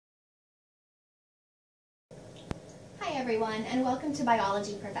Hi everyone, and welcome to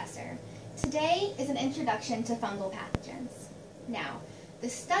Biology Professor. Today is an introduction to fungal pathogens. Now, the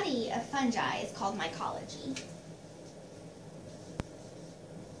study of fungi is called mycology.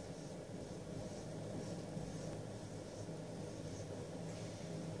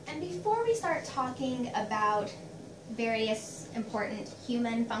 And before we start talking about various important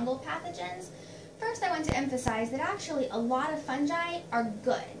human fungal pathogens, first I want to emphasize that actually a lot of fungi are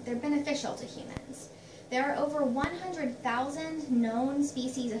good. They're beneficial to humans. There are over 100,000 known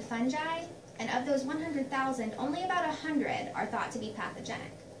species of fungi, and of those 100,000, only about 100 are thought to be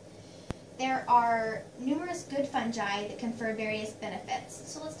pathogenic. There are numerous good fungi that confer various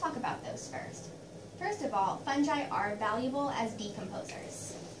benefits, so let's talk about those first. First of all, fungi are valuable as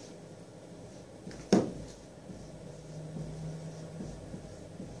decomposers.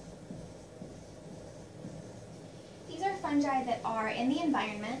 These are fungi that are in the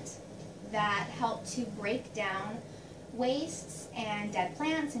environment that help to break down wastes and dead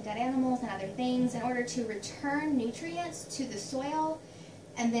plants and dead animals and other things in order to return nutrients to the soil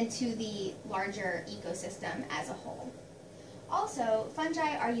and then to the larger ecosystem as a whole. Also,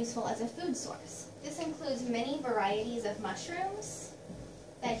 fungi are useful as a food source. This includes many varieties of mushrooms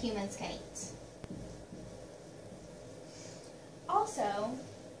that humans can eat. Also,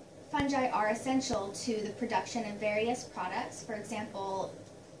 fungi are essential to the production of various products. For example,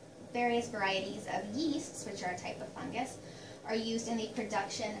 various varieties of yeasts, which are a type of fungus, are used in the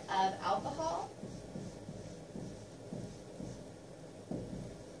production of alcohol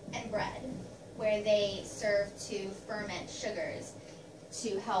and bread, where they serve to ferment sugars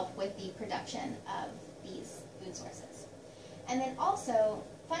to help with the production of these food sources. And then also,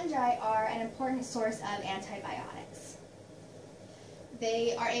 fungi are an important source of antibiotics.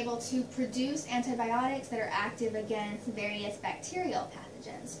 They are able to produce antibiotics that are active against various bacterial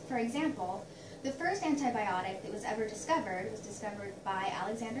pathogens. For example, the first antibiotic that was ever discovered was discovered by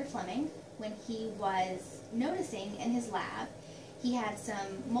Alexander Fleming when he was noticing in his lab he had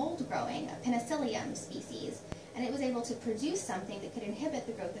some mold growing, a penicillium species, and it was able to produce something that could inhibit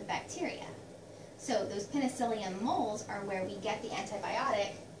the growth of bacteria. So those penicillium molds are where we get the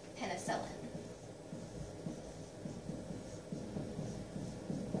antibiotic penicillin.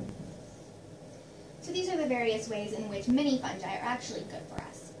 So these are the various ways in which many fungi are actually good for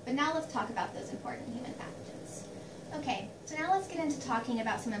us. But now let's talk about those important human pathogens. Okay, so now let's get into talking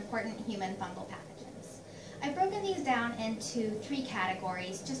about some important human fungal pathogens. I've broken these down into 3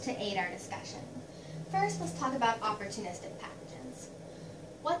 categories just to aid our discussion. First, let's talk about opportunistic pathogens.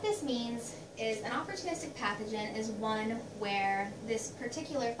 What this means is an opportunistic pathogen is one where this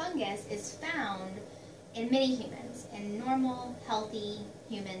particular fungus is found in many humans, in normal, healthy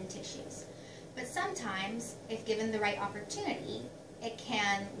human tissues. But sometimes, if given the right opportunity, it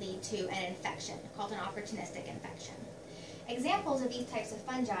can lead to an infection called an opportunistic infection. Examples of these types of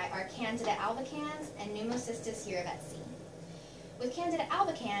fungi are Candida albicans and Pneumocystis pneumonia. With Candida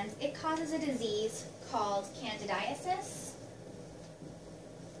albicans, it causes a disease called candidiasis,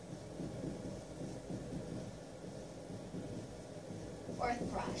 or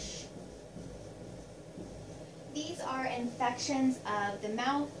thrush. These are infections of the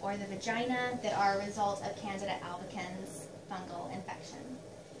mouth or the vagina that are a result of Candida albicans fungal infection.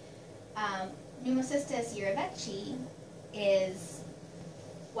 Pneumocystis pneumonia is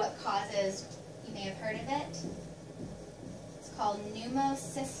what causes, you may have heard of it, it's called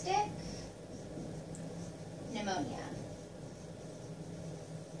Pneumocystic Pneumonia.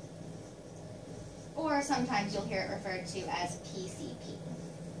 Or sometimes you'll hear it referred to as PCP.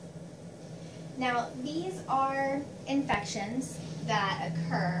 Now, these are infections that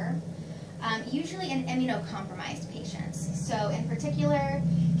occur usually in immunocompromised patients. So in particular,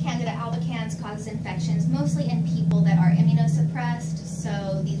 Candida albicans causes infections mostly in people that are immunosuppressed.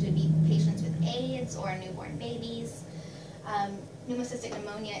 So these would be patients with AIDS or newborn babies. Pneumocystic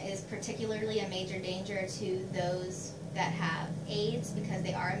pneumonia is particularly a major danger to those that have AIDS because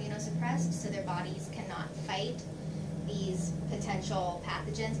they are immunosuppressed, so their bodies cannot fight these potential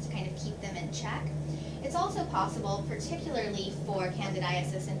pathogens to kind of keep them in check. It's also possible, particularly for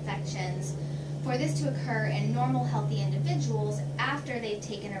candidiasis infections, for this to occur in normal, healthy individuals after they've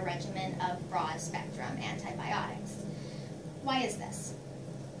taken a regimen of broad-spectrum antibiotics. Why is this?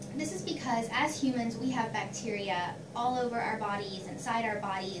 This is because as humans, we have bacteria all over our bodies, inside our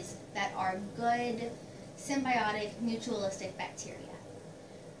bodies, that are good, symbiotic, mutualistic bacteria.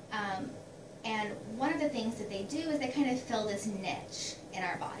 And one of the things that they do is they kind of fill this niche in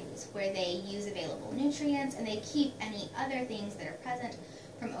our bodies where they use available nutrients and they keep any other things that are present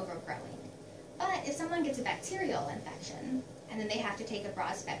from overgrowing. But if someone gets a bacterial infection and then they have to take a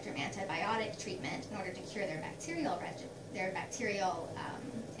broad-spectrum antibiotic treatment in order to cure their bacterial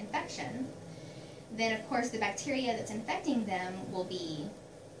infection, then of course the bacteria that's infecting them will be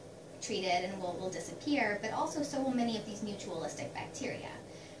treated and will disappear, but also so will many of these mutualistic bacteria,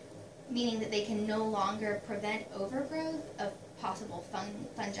 meaning that they can no longer prevent overgrowth of possible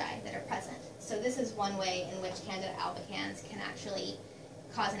fungi that are present. So this is one way in which Candida albicans can actually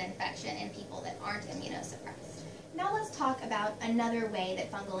cause an infection in people that aren't immunosuppressed. Now let's talk about another way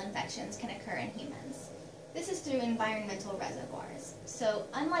that fungal infections can occur in humans. This is through environmental reservoirs. So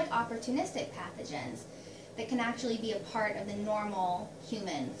unlike opportunistic pathogens that can actually be a part of the normal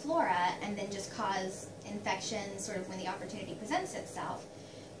human flora and then just cause infections sort of when the opportunity presents itself,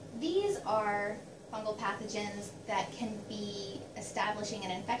 these are fungal pathogens that can be establishing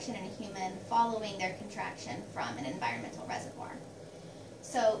an infection in a human following their contraction from an environmental reservoir.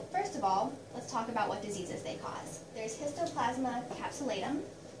 So first of all, let's talk about what diseases they cause. There's Histoplasma capsulatum,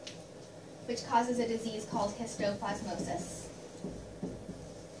 which causes a disease called histoplasmosis.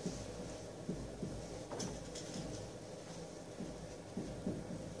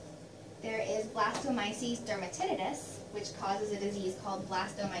 There is Blastomyces dermatitidis, which causes a disease called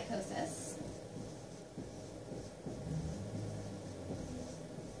blastomycosis.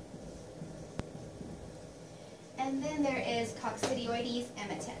 And then there is Coccidioides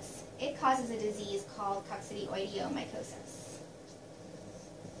immitis. It causes a disease called coccidioidiomycosis.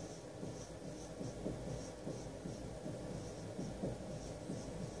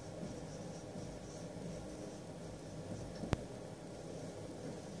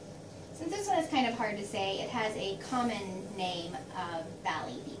 Since this one is kind of hard to say, it has a common name of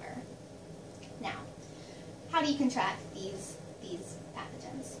valley fever. Now, how do you contract these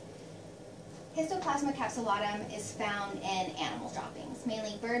pathogens? Histoplasma capsulatum is found in animal droppings,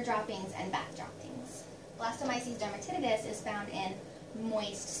 mainly bird droppings and bat droppings. Blastomyces dermatitidis is found in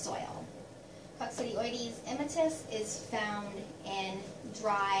moist soil. Coccidioides immitis is found in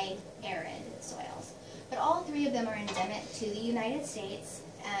dry, arid soils. But all three of them are endemic to the United States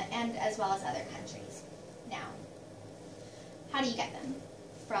and as well as other countries. Now, how do you get them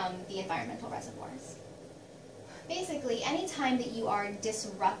from the environmental reservoirs? Basically, anytime that you are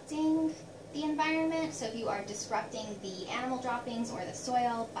disrupting the environment, so if you are disrupting the animal droppings or the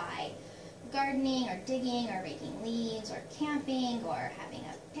soil by gardening or digging or raking leaves or camping or having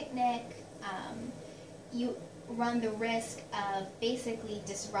a picnic, you run the risk of basically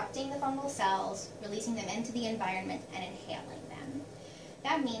disrupting the fungal cells, releasing them into the environment, and inhaling them.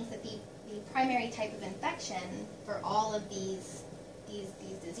 That means that the primary type of infection for all of these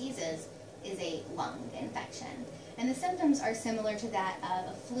diseases is a lung infection. And the symptoms are similar to that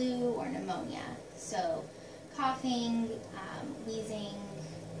of a flu or pneumonia. So coughing, wheezing,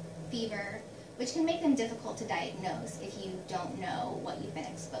 fever, which can make them difficult to diagnose if you don't know what you've been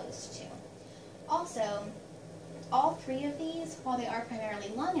exposed to. Also, all three of these, while they are primarily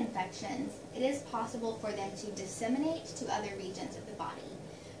lung infections, it is possible for them to disseminate to other regions of the body.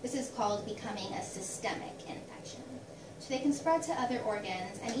 This is called becoming a systemic infection. So they can spread to other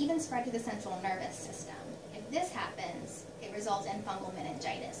organs and even spread to the central nervous system. If this happens, it results in fungal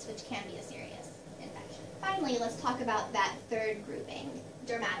meningitis, which can be a serious infection. Finally, let's talk about that third grouping,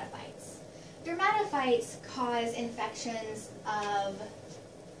 dermatophytes. Dermatophytes cause infections of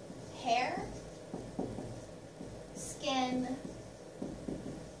hair, skin,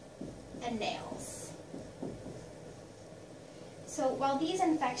 and nails. So while these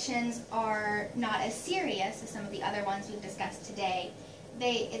infections are not as serious as some of the other ones we've discussed today,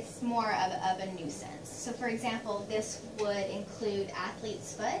 it's more of a nuisance. So for example, this would include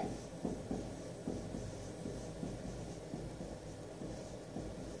athlete's foot,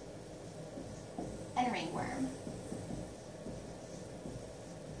 and ringworm.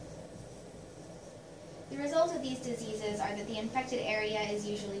 The result of these diseases are that the infected area is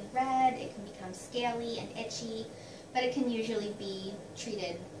usually red, it can become scaly and itchy, but it can usually be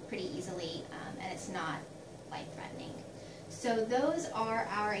treated pretty easily, and it's not life-threatening. So those are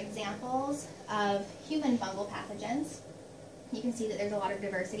our examples of human fungal pathogens. You can see that there's a lot of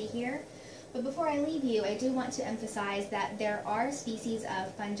diversity here. But before I leave you, I do want to emphasize that there are species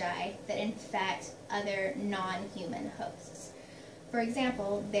of fungi that infect other non-human hosts. For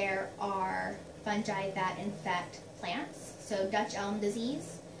example, there are fungi that infect plants, so Dutch elm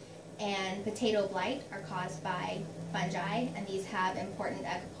disease and potato blight are caused by fungi, and these have important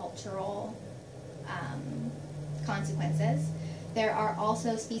agricultural consequences. There are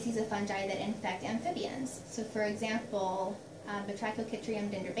also species of fungi that infect amphibians. So for example,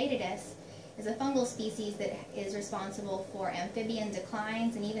 Batrachochytrium dendrobatidis is a fungal species that is responsible for amphibian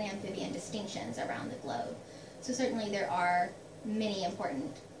declines and even amphibian distinctions around the globe. So certainly there are many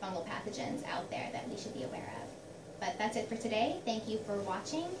important fungal pathogens out there that we should be aware of. But that's it for today. Thank you for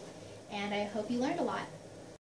watching, and I hope you learned a lot.